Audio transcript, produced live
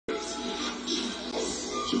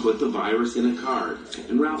put the virus in a card,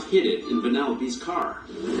 and Ralph hid it in Vanellope's car.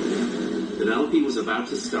 Vanellope was about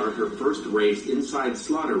to start her first race inside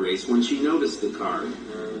Slaughter Race when she noticed the card.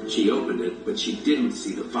 She opened it, but she didn't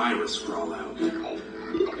see the virus crawl out.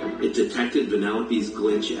 It detected Vanellope's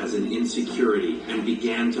glitch as an insecurity and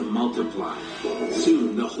began to multiply.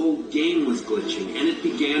 Soon, the whole game was glitching, and it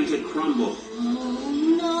began to crumble. Oh,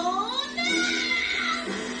 no!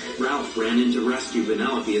 Ralph ran in to rescue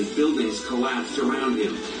Vanellope as buildings collapsed around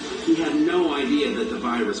him. He had no idea that the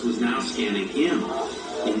virus was now scanning him.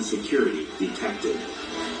 Insecurity detected.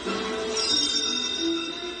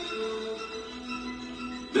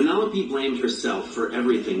 Vanellope blamed herself for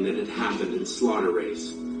everything that had happened in Slaughter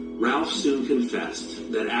Race. Ralph soon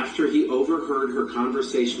confessed that after he overheard her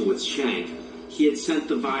conversation with Shank, he had sent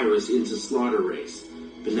the virus into Slaughter Race.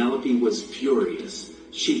 Vanellope was furious.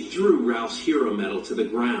 She threw Ralph's hero medal to the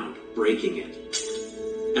ground, breaking it.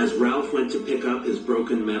 As Ralph went to pick up his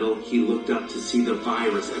broken medal, he looked up to see the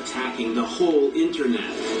virus attacking the whole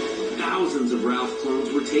internet. Thousands of Ralph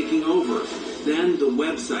clones were taking over. Then the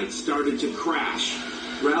website started to crash.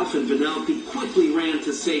 Ralph and Vanellope quickly ran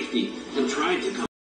to safety and tried to come